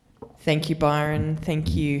Thank you, Byron.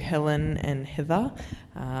 Thank you, Helen and Heather.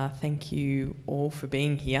 Thank you all for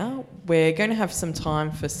being here. We're going to have some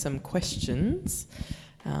time for some questions.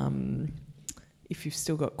 If you've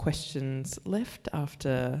still got questions left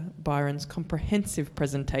after Byron's comprehensive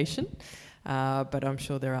presentation, but I'm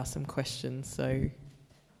sure there are some questions, so...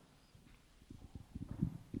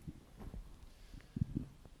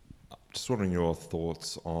 Just wondering your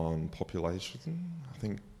thoughts on population. I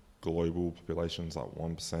think global population's like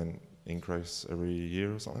 1% increase every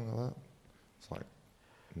year or something like that. It's like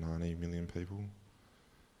 90 million people.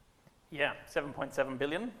 Yeah, 7.7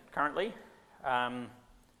 billion currently.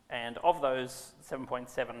 And of those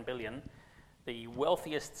 7.7 billion, the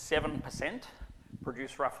wealthiest 7%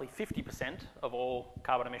 produce roughly 50% of all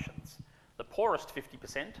carbon emissions. The poorest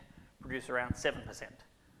 50% produce around 7%.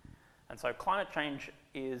 And so climate change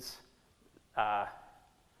is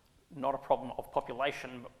not a problem of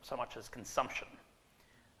population so much as consumption.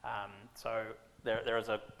 So there is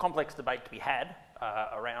a complex debate to be had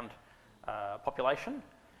around population,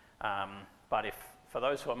 but if for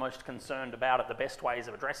those who are most concerned about it, the best ways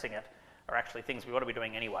of addressing it are actually things we ought to be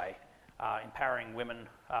doing anyway. Empowering women,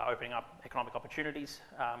 opening up economic opportunities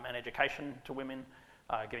and education to women,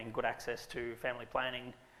 giving good access to family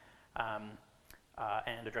planning,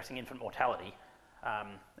 and addressing infant mortality.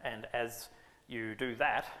 And as you do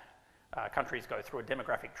that, countries go through a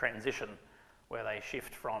demographic transition where they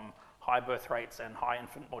shift from high birth rates and high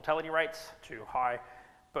infant mortality rates to high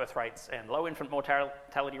birth rates and low infant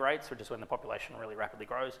mortality rates, which is when the population really rapidly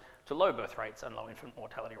grows, to low birth rates and low infant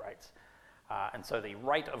mortality rates. And so the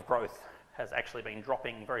rate of growth has actually been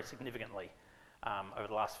dropping very significantly over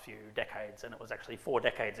the last few decades, and it was actually 4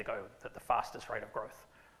 decades ago that the fastest rate of growth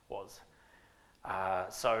was.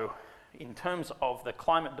 So in terms of the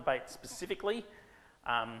climate debate specifically,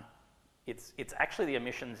 it's actually the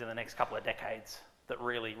emissions in the next couple of decades that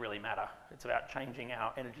really, really matter. It's about changing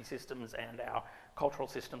our energy systems and our cultural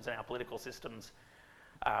systems and our political systems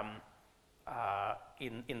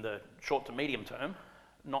in the short to medium term,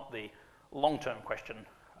 not the long-term question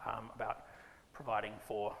about providing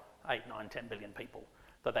for 8, 9, 10 billion people,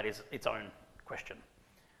 though that is its own question.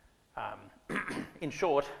 In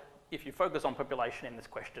short, if you focus on population in this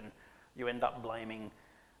question, you end up blaming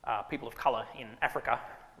people of colour in Africa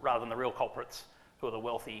rather than the real culprits, who are the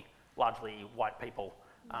wealthy, largely white people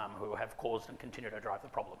who have caused and continue to drive the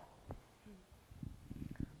problem.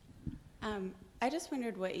 I just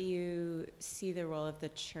wondered what you see the role of the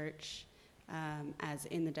church as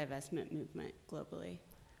in the divestment movement globally.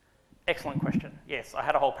 Excellent question. Yes, I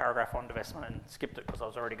had a whole paragraph on divestment and skipped it because I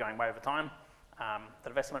was already going way over time. The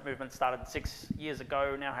divestment movement started 6 years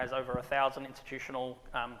ago, now has over 1,000 institutional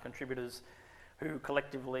contributors who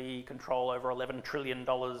collectively control over $11 trillion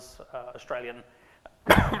Australian.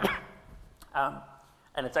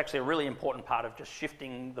 And it's actually a really important part of just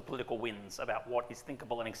shifting the political winds about what is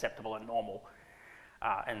thinkable and acceptable and normal,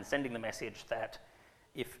 and sending the message that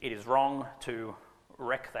if it is wrong to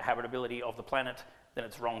wreck the habitability of the planet, then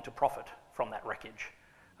it's wrong to profit from that wreckage.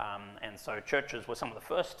 And so churches were some of the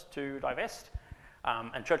first to divest,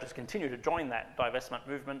 and churches continue to join that divestment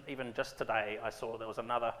movement. Even just today, I saw there was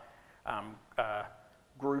another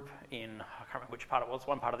group in, I can't remember which part it was,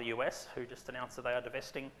 one part of the US, who just announced that they are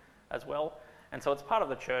divesting as well. And so it's part of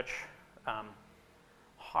the church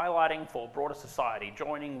highlighting for broader society,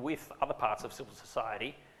 joining with other parts of civil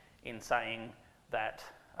society in saying that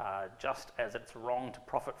just as it's wrong to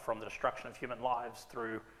profit from the destruction of human lives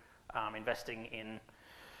through investing in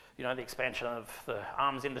the expansion of the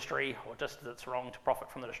arms industry, or just as it's wrong to profit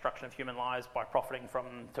from the destruction of human lives by profiting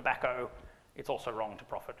from tobacco, it's also wrong to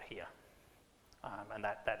profit here. And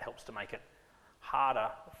that helps to make it harder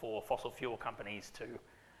for fossil fuel companies to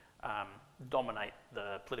dominate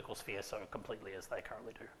the political sphere so completely as they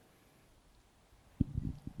currently do.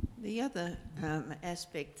 The other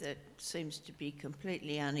aspect that seems to be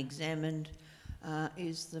completely unexamined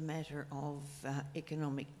is the matter of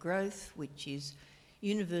economic growth, which is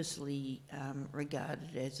universally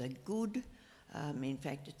regarded as a good. In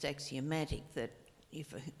fact, it's axiomatic that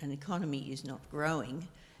if an economy is not growing,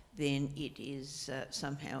 then it is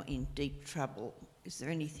somehow in deep trouble. Is there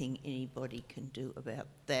anything anybody can do about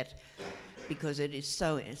that? Because it is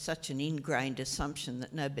such an ingrained assumption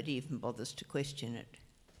that nobody even bothers to question it.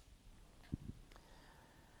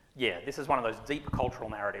 Yeah, this is one of those deep cultural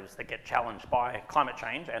narratives that get challenged by climate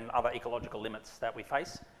change and other ecological limits that we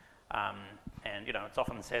face. And it's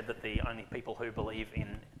often said that the only people who believe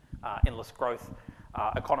in endless growth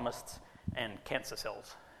are economists and cancer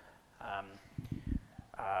cells.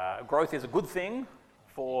 Growth is a good thing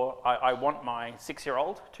I want my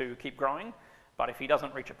 6-year-old to keep growing, but if he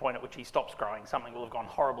doesn't reach a point at which he stops growing, something will have gone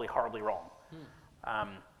horribly, horribly wrong.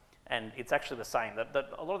 And it's actually the same, that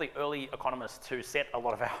a lot of the early economists who set a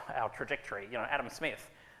lot of our trajectory, Adam Smith,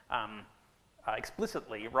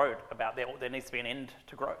 explicitly wrote about there needs to be an end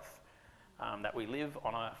to growth, that we live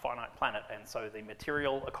on a finite planet, and so the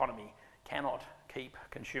material economy cannot keep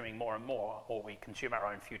consuming more and more, or we consume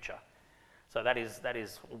our own future. So that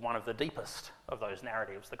is one of the deepest of those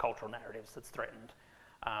narratives, the cultural narratives that's threatened.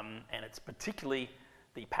 And it's particularly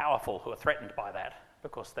the powerful who are threatened by that,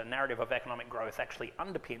 because the narrative of economic growth actually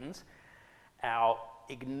underpins our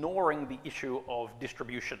ignoring the issue of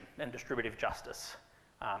distribution and distributive justice,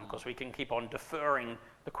 because we can keep on deferring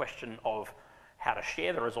the question of how to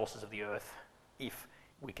share the resources of the earth if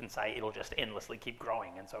we can say it'll just endlessly keep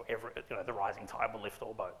growing, and so the rising tide will lift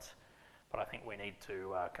all boats. But I think we need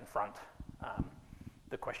to confront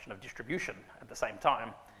the question of distribution at the same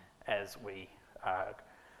time as we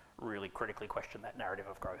really critically question that narrative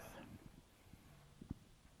of growth.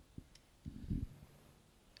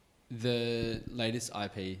 The latest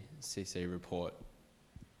IPCC report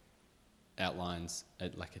outlines a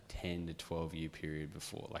 10 to 12 year period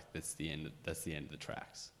before, that's the end of the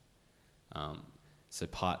tracks. So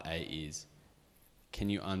part A is,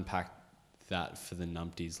 can you unpack that for the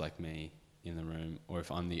numpties like me in the room, or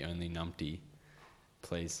if I'm the only numpty,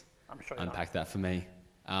 please unpack that for me.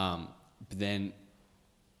 But then,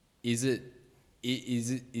 is it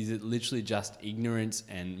literally just ignorance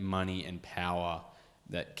and money and power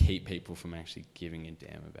that keep people from actually giving a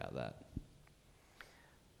damn about that?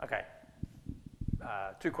 Okay.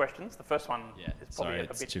 Two questions. The first one is probably a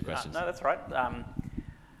bit... two questions. No, that's right.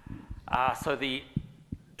 So the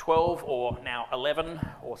 12 or now 11,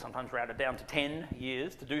 or sometimes rounded down to 10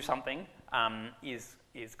 years to do something is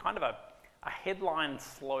kind of a headline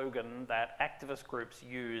slogan that activist groups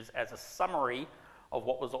use as a summary of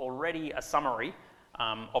what was already a summary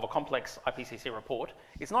of a complex IPCC report.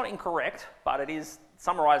 It's not incorrect, but it is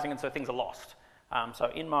summarising, and so things are lost. So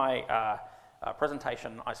in my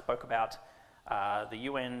presentation, I spoke about the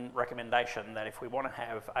UN recommendation that if we want to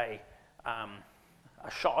have a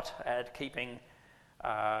shot at keeping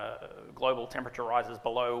global temperature rises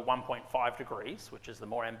below 1.5 degrees, which is the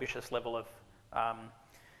more ambitious level of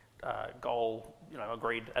goal,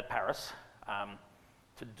 agreed at Paris,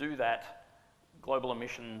 to do that, global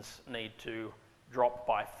emissions need to drop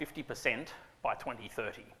by 50% by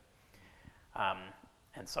 2030.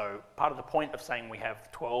 And so part of the point of saying we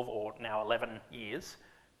have 12 or now 11 years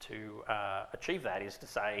to achieve that is to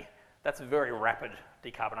say that's very rapid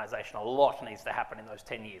decarbonisation. A lot needs to happen in those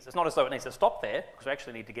 10 years. It's not as though it needs to stop there, because we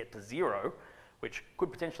actually need to get to zero, which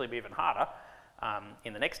could potentially be even harder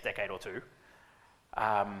in the next decade or two.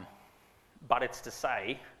 But it's to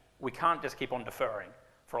say we can't just keep on deferring.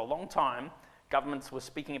 For a long time, governments were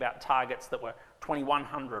speaking about targets that were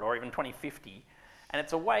 2100 or even 2050, and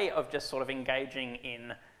it's a way of just sort of engaging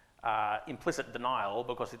in implicit denial,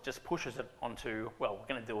 because it just pushes it onto, well, we're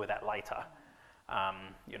going to deal with that later.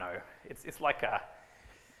 It's like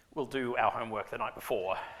we'll do our homework the night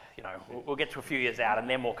before. We'll get to a few years out and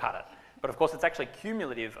then we'll cut it. But of course, it's actually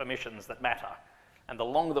cumulative emissions that matter. And the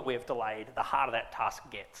longer that we have delayed, the harder that task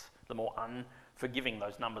gets, the more unforgiving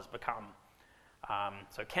those numbers become.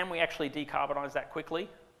 So can we actually decarbonise that quickly?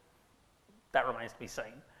 That remains to be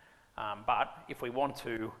seen. But if we want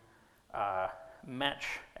to match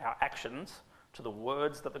our actions to the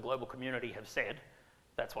words that the global community have said,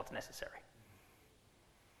 that's what's necessary.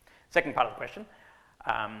 Second part of the question,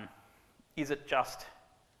 is it just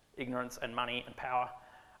ignorance and money and power?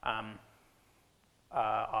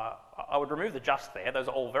 I would remove the just there. Those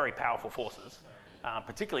are all very powerful forces,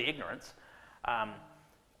 particularly ignorance,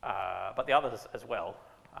 but the others as well.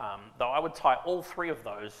 Though I would tie all three of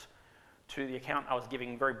those to the account I was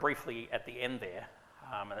giving very briefly at the end there,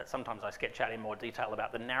 and that sometimes I sketch out in more detail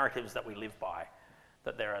about the narratives that we live by,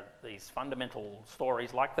 that there are these fundamental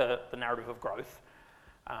stories like the narrative of growth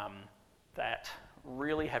that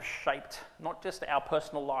really have shaped not just our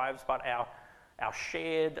personal lives, but our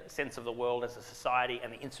shared sense of the world as a society,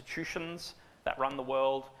 and the institutions that run the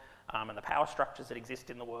world, and the power structures that exist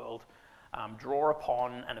in the world, draw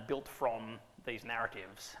upon and are built from these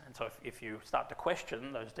narratives. And so if you start to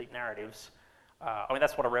question those deep narratives,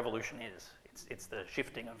 that's what a revolution is. It's the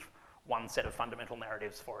shifting of one set of fundamental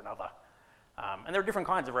narratives for another. And there are different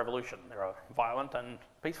kinds of revolution. There are violent and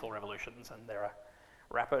peaceful revolutions, and there are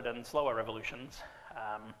rapid and slower revolutions.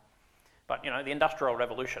 But the Industrial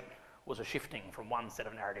Revolution was a shifting from one set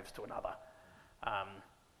of narratives to another.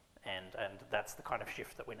 And that's the kind of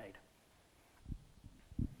shift that we need.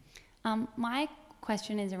 My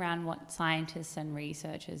question is around what scientists and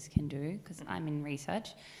researchers can do, because I'm in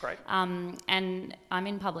research. Great. And I'm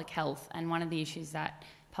in public health, and one of the issues that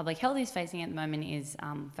public health is facing at the moment is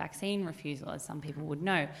vaccine refusal, as some people would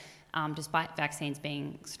know, despite vaccines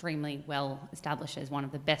being extremely well established as one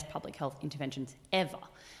of the best public health interventions ever.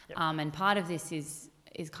 Yep. And part of this is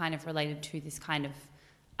kind of related to this kind of,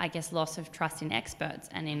 I guess, loss of trust in experts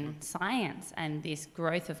and in science, and this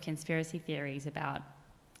growth of conspiracy theories about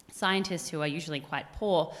scientists who are usually quite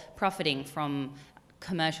poor profiting from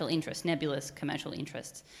commercial interests, nebulous commercial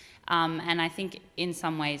interests. And I think in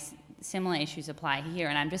some ways similar issues apply here,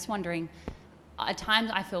 and I'm just wondering, at times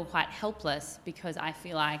I feel quite helpless because I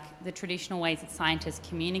feel like the traditional ways that scientists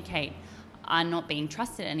communicate are not being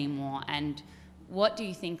trusted anymore. And what do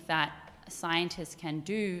you think that scientists can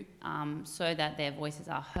do so that their voices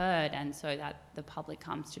are heard and so that the public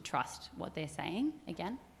comes to trust what they're saying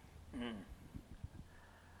again?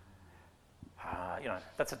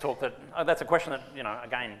 That's a talk that that's a question that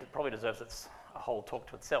again probably deserves a whole talk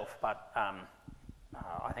to itself. But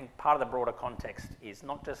I think part of the broader context is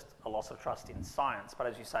not just a loss of trust in science, but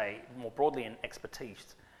as you say, more broadly in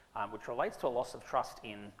expertise, which relates to a loss of trust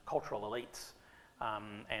in cultural elites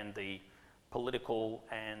and the political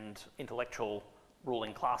and intellectual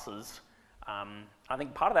ruling classes. I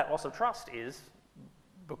think part of that loss of trust is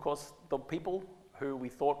because the people who we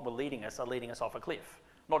thought were leading us are leading us off a cliff,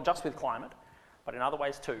 not just with climate, but in other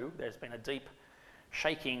ways too. There's been a deep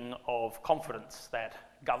shaking of confidence that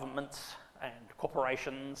governments and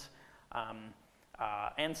corporations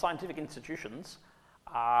and scientific institutions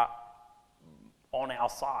are on our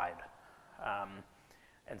side.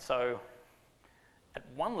 And so at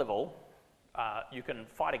one level, you can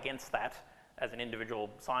fight against that as an individual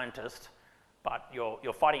scientist, but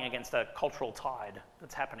you're fighting against a cultural tide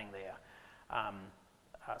that's happening there.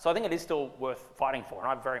 So I think it is still worth fighting for, and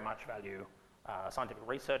I very much value scientific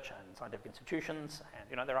research and scientific institutions,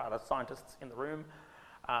 and there are other scientists in the room.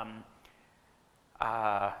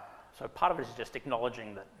 So part of it is just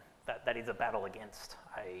acknowledging that is a battle against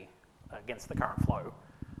the current flow.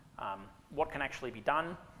 What can actually be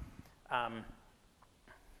done?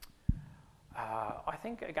 I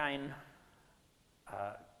think, again,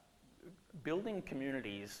 building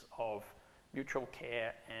communities of mutual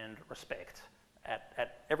care and respect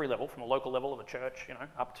at every level, from the local level of a church,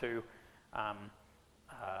 up to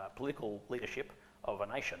political leadership of a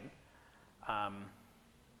nation,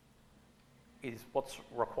 is what's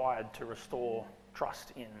required to restore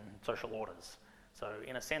trust in social orders. So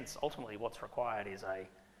in a sense, ultimately what's required is a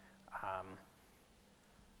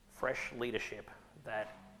fresh leadership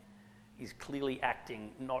that is clearly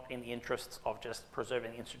acting not in the interests of just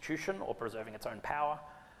preserving the institution or preserving its own power,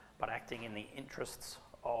 but acting in the interests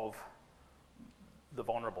of the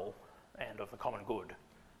vulnerable and of the common good.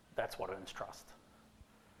 That's what earns trust.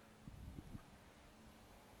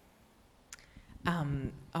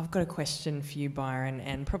 I've got a question for you, Byron,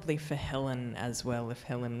 and probably for Helen as well, if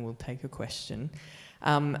Helen will take a question.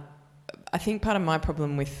 I think part of my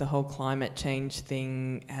problem with the whole climate change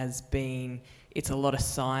thing has been it's a lot of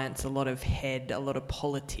science, a lot of head, a lot of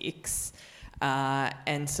politics.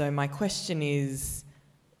 And so my question is,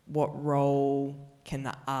 what role can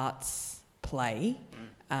the arts play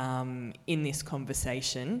in this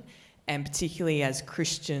conversation? And particularly as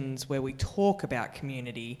Christians, where we talk about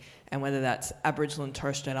community, and whether that's Aboriginal and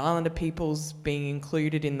Torres Strait Islander peoples being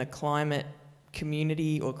included in the climate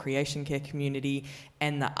community or creation care community,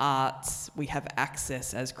 and the arts, we have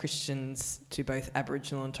access as Christians to both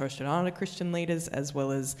Aboriginal and Torres Strait Islander Christian leaders, as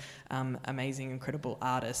well as amazing, incredible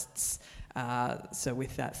artists. So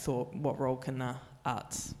with that thought, what role can the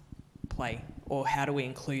arts play, or how do we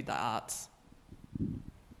include the arts?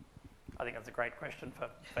 I think that's a great question for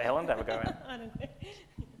Helen to have a go at. I don't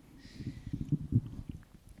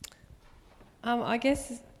know. I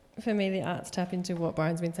guess for me, the arts tap into what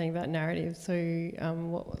Byron's been saying about narrative. So,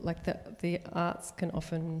 the arts can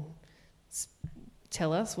often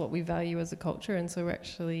tell us what we value as a culture, and so we're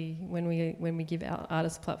actually, when we give our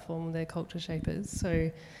artists a platform, they're culture shapers.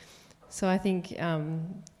 So I think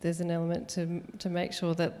there's an element to make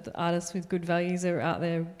sure that the artists with good values are out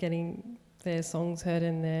there getting their songs heard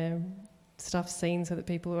and their stuff seen, so that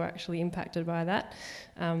people are actually impacted by that.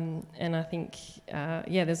 And I think,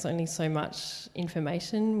 there's only so much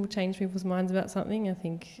information will change people's minds about something. I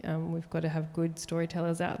think we've got to have good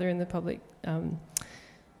storytellers out there in the public,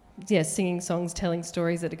 singing songs, telling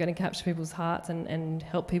stories that are going to capture people's hearts and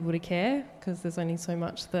help people to care, because there's only so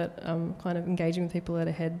much that kind of engaging with people at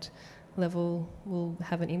a head level will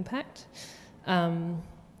have an impact.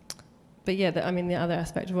 But the other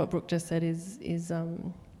aspect of what Brooke just said is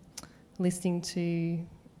listening to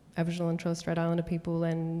Aboriginal and Torres Strait Islander people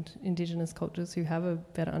and Indigenous cultures who have a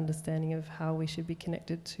better understanding of how we should be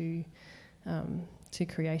connected to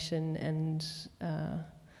creation, and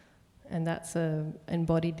that's a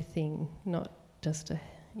embodied thing, not just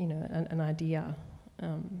an idea.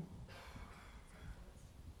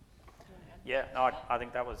 Yeah, no, I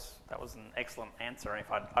think that was an excellent answer. And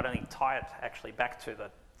if I'd only tie it actually back to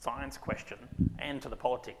the science question and to the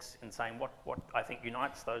politics in saying what I think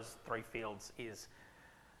unites those three fields is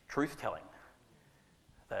truth-telling.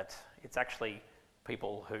 That it's actually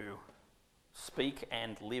people who speak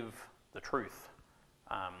and live the truth.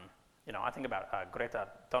 I think about Greta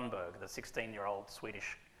Thunberg, the 16-year-old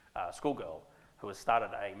Swedish schoolgirl who has started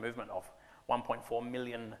a movement of 1.4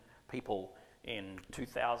 million people in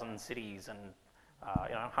 2,000 cities and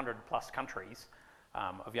 100 plus countries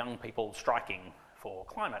of young people striking for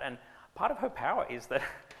climate. And part of her power is that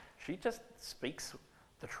she just speaks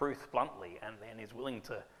the truth bluntly and then is willing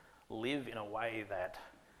to live in a way that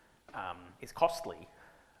is costly,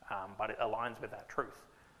 but it aligns with that truth.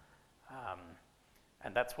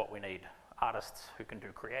 And that's what we need. Artists who can do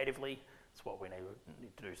creatively. It's what we need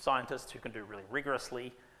to do. Scientists who can do really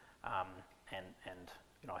rigorously. And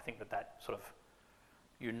I think that sort of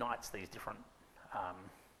unites these different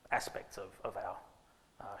aspects of our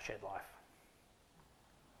shared life.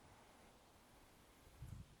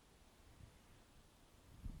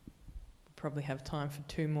 Probably have time for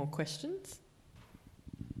 2 more questions.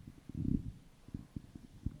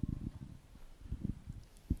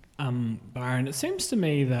 Byron, it seems to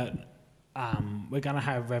me that we're going to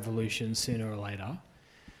have revolutions sooner or later.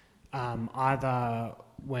 Either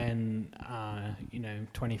when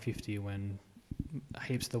 2050, when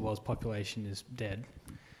heaps of the world's population is dead,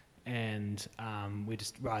 and we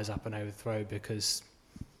just rise up and overthrow because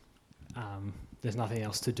there's nothing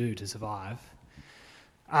else to do to survive.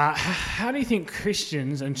 How do you think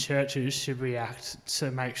Christians and churches should react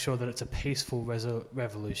to make sure that it's a peaceful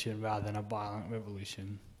revolution rather than a violent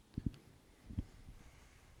revolution?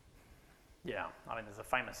 Yeah, I mean, there's a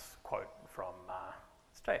famous quote from,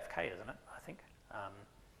 it's JFK, isn't it, I think?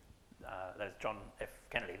 That is John F.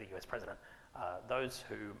 Kennedy, the US president. Those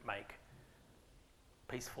who make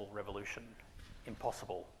peaceful revolution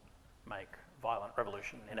impossible make violent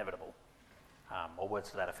revolution inevitable, or words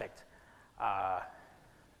to that effect.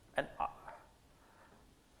 And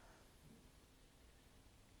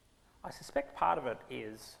I suspect part of it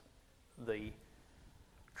is the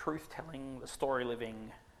truth-telling, the story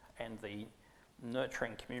living, and the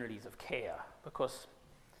nurturing communities of care, because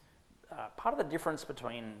part of the difference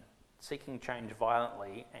between seeking change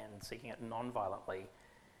violently and seeking it non-violently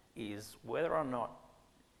is whether or not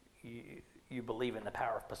you believe in the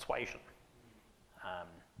power of persuasion.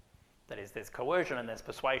 That is, there's coercion and there's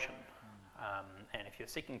persuasion. And if you're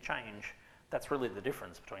seeking change, that's really the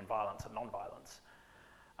difference between violence and non-violence.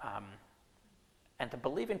 And to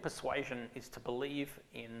believe in persuasion is to believe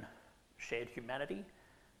in shared humanity,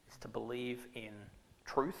 is to believe in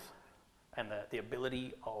truth and the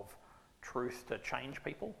ability of truth to change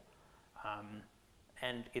people.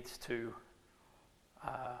 And it's to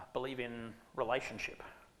believe in relationship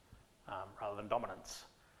rather than dominance.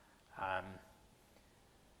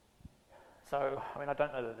 So, I mean, I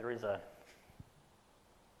don't know that there is a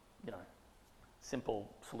simple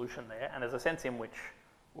solution there, and there's a sense in which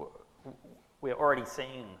we're already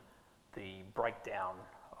seeing the breakdown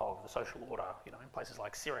of the social order, in places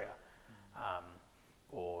like Syria,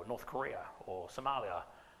 or North Korea, or Somalia,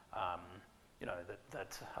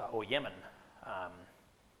 or Yemen,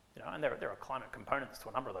 and there are climate components to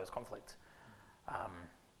a number of those conflicts.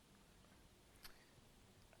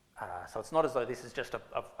 So it's not as though this is just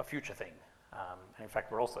a future thing. And in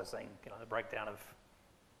fact, we're also seeing, the breakdown of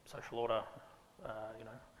social order,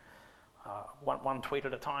 one tweet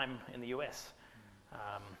at a time in the US,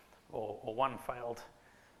 or one failed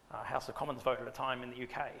House of Commons vote at a time in the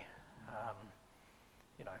UK.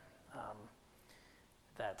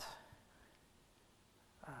 That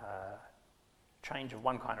change of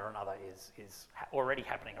one kind or another is already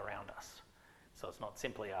happening around us. So it's not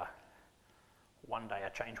simply one day a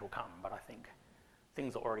change will come, but I think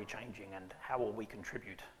things are already changing, and how will we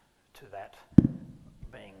contribute to that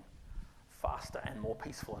being faster and more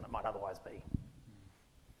peaceful than it might otherwise be?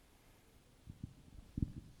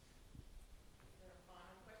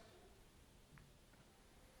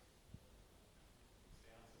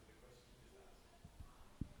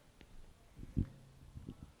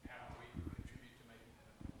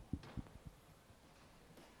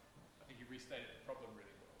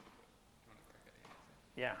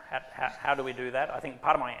 Yeah, how do we do that? I think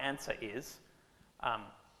part of my answer is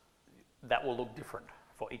that will look different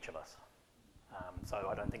for each of us. So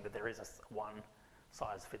I don't think that there is a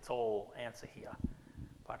one-size-fits-all answer here.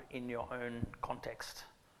 But in your own context,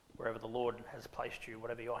 wherever the Lord has placed you,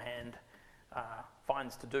 whatever your hand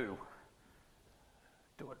finds to do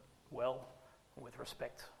it well, with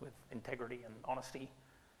respect, with integrity and honesty,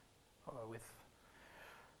 with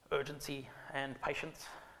urgency and patience,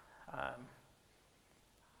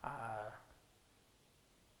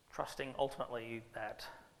 trusting ultimately that,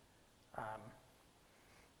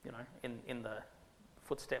 in the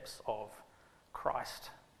footsteps of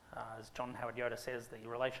Christ, as John Howard Yoder says, the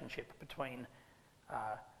relationship between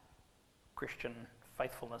Christian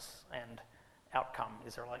faithfulness and outcome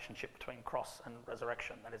is a relationship between cross and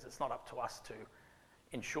resurrection. That is, it's not up to us to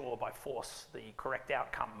ensure by force the correct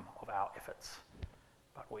outcome of our efforts,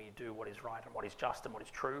 but we do what is right and what is just and what is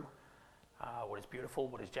true, what is beautiful,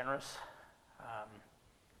 what is generous,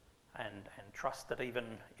 and trust that even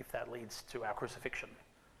if that leads to our crucifixion,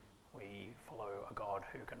 we follow a God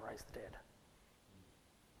who can raise the dead.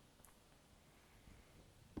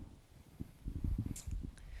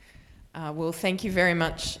 Well, thank you very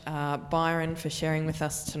much, Byron, for sharing with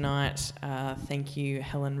us tonight. Thank you,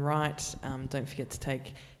 Helen Wright. Don't forget to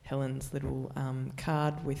take Helen's little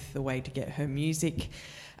card with the way to get her music.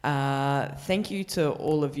 Thank you to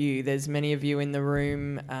all of you. There's many of you in the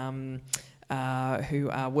room who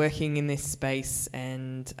are working in this space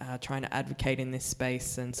and trying to advocate in this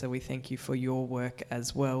space, and so we thank you for your work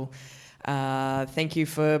as well. Thank you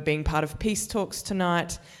for being part of Peace Talks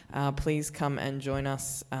tonight. Please come and join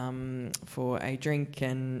us for a drink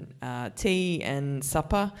and tea and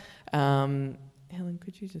supper. Helen,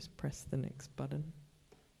 could you just press the next button?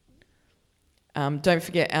 Don't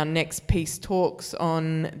forget our next Peace Talks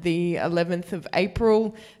on the 11th of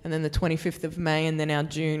April and then the 25th of May, and then our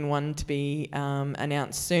June one to be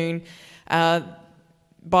announced soon.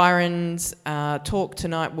 Byron's talk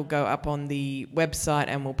tonight will go up on the website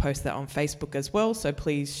and we'll post that on Facebook as well, so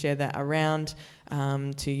please share that around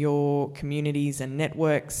to your communities and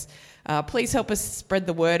networks. Please help us spread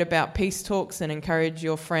the word about Peace Talks and encourage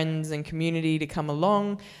your friends and community to come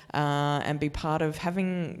along and be part of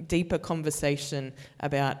having deeper conversation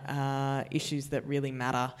about issues that really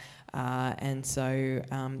matter. I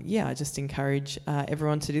just encourage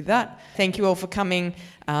everyone to do that. Thank you all for coming.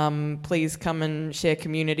 Please come and share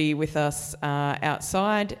community with us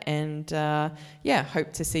outside, and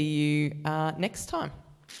hope to see you next time.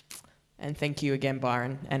 And thank you again,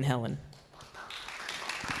 Byron and Helen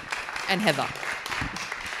and Heather.